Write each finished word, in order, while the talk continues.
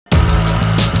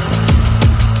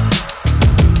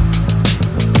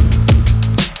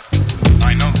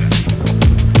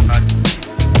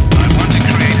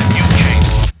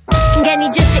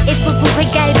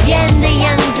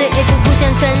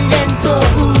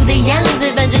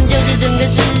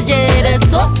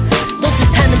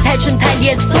春太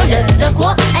烈，所有人的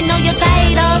活。I know 要猜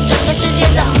到整个世界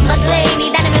怎么对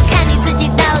你，但你没有看你自己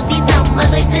到底怎么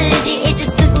对自己，一直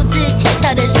自顾自悄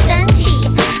悄的生气，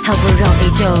好不容易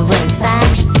就会发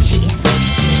脾气。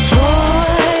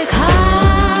Boy,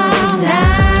 calm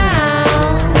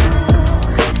down.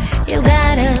 You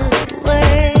gotta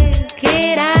work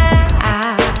it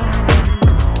out.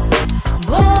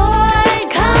 Boy,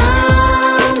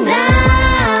 calm down.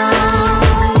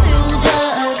 You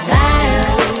just gotta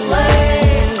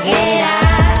work it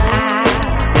out.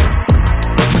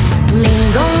 練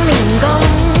功練功，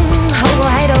好過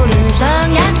喺度亂上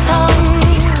一通。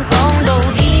講到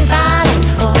天花龍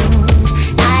鳳，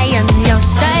大人又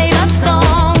細不懂。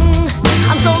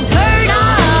I'm so turned up，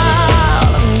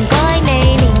 唔該你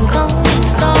練功練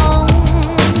功，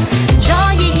再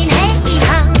現起以後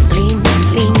練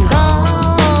功。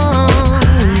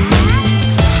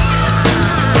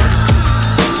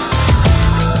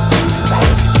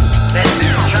Let's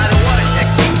try the water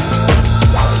technique.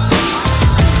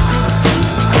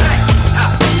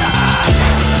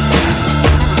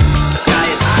 The sky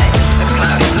is high, the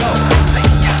cloud is low.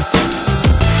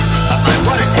 But my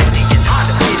water technique is hard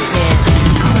to beat it.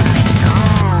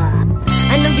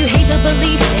 I know you hate to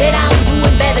believe that I'm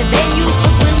doing better than you,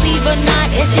 but believe or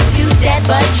not, it's just too sad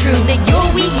but true that you're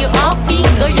weak, you're off beat,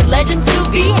 though you're legend to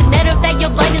be. Matter of fact, you're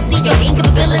blind to see your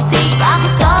incapability. I'm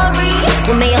sorry，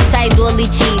 我没有太多力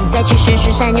气再去循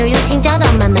循善诱，用心教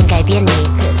导慢慢改变你。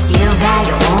Cause you got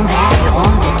your own path, your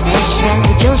own decision，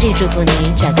 我衷心祝福你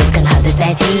找到更好的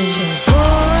代替。